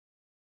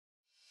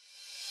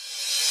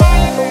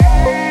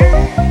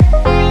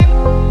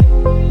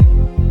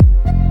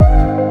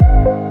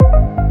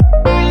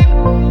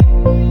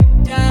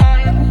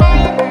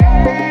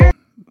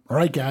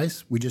right,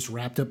 guys, we just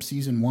wrapped up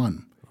season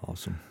 1.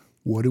 Awesome.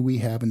 What do we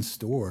have in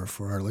store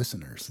for our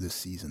listeners this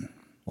season?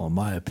 Well, in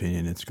my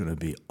opinion, it's going to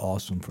be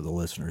awesome for the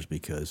listeners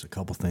because a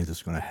couple things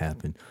that's going to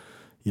happen.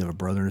 You have a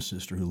brother and a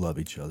sister who love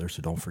each other,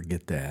 so don't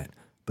forget that.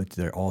 But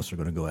they're also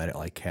going to go at it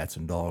like cats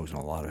and dogs on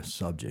a lot of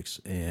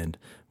subjects. And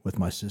with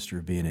my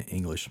sister being an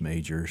English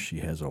major, she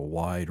has a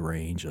wide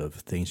range of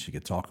things she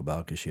could talk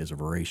about because she has a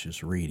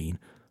voracious reading.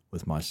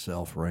 With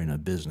myself running a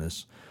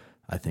business,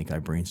 I think I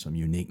bring some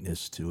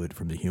uniqueness to it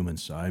from the human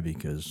side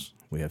because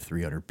we have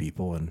 300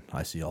 people and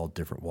I see all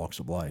different walks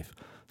of life.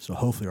 So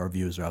hopefully our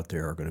viewers out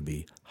there are going to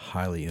be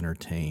highly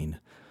entertained,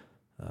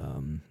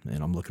 and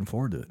I'm looking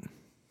forward to it.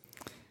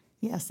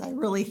 Yes, I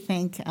really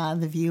think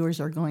the viewers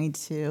are going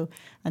to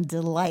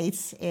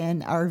delight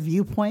in our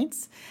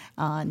viewpoints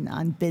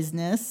on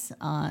business,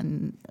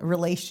 on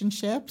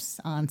relationships,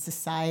 on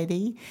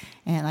society,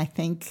 and I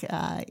think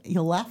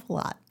you'll laugh a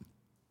lot.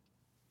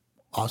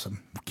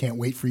 Awesome. Can't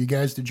wait for you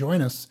guys to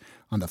join us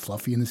on the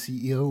Fluffy and the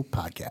CEO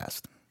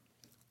podcast.